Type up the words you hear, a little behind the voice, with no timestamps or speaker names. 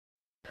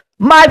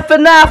My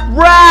FNAF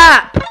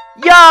rap!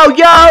 Yo,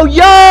 yo,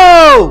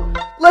 yo!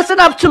 Listen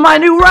up to my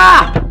new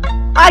rap!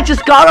 I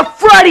just got a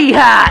Freddy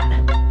hat!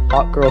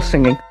 Hot girl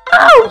singing,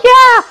 oh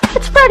yeah,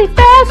 it's Freddy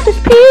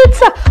Fazbear's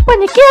Pizza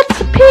when you get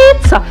some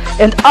pizza!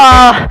 And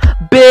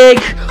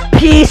big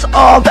piece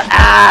of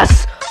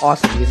ass!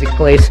 Awesome music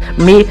plays.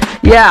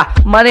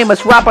 My name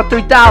is Rapper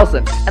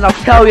 3000, and I'll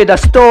tell you the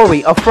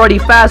story of Freddy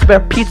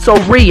Fazbear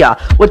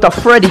Pizzeria with a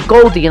Freddy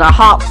Goldie and a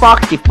hot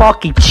foxy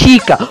fucky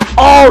chica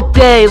all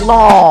day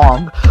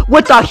long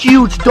with a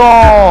huge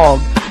dong.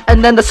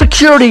 And then the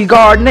security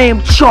guard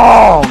named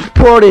Chong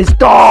put his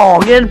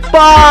dong in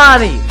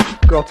Bonnie.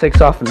 Girl takes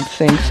off and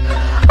sings,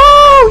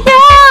 oh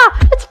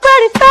yeah, it's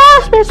Freddy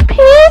Fazbear's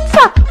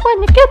Pizza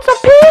when you get some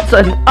pizza.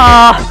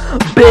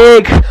 And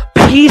big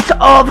piece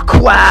of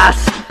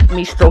quass.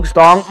 Me strokes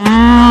dong,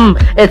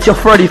 it's your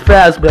Freddy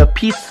Fazbear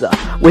Pizza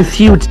with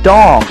huge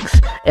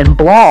dongs and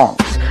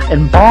blongs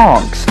and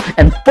bongs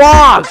and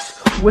fogs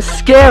with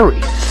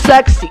scary,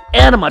 sexy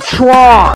animatrons.